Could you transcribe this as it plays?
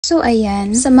So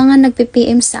ayan, sa mga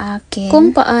nagpi-PM sa akin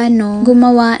kung paano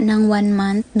gumawa ng 1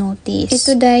 month notice.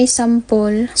 Ito day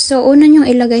sample. So una nyong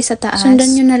ilagay sa taas.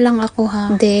 Sundan nyo na lang ako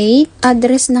ha. Date,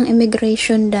 address ng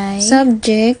immigration day,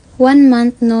 subject, 1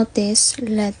 month notice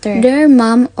letter. Dear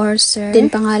ma'am or sir,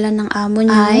 din pangalan ng amo nyo.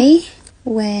 I,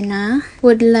 Wena,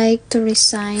 would like to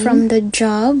resign from the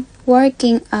job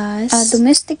working as a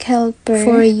domestic helper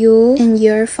for you and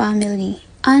your family.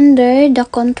 Under the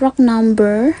contract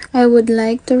number, I would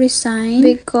like to resign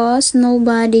because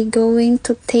nobody going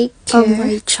to take care of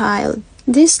my child.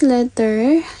 This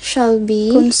letter shall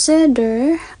be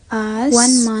considered as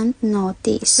 1 month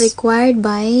notice required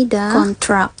by the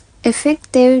contract.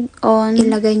 Effective on,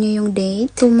 ilagay nyo yung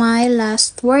date. To my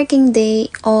last working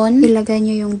day on, ilagay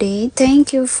nyo yung date.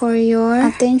 Thank you for your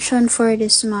attention for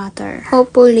this matter.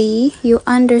 Hopefully, you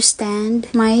understand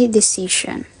my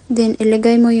decision. Then,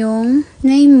 ilagay mo yung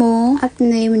name mo at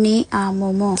name ni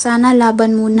amo mo. Sana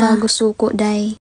laban muna bago suko, day.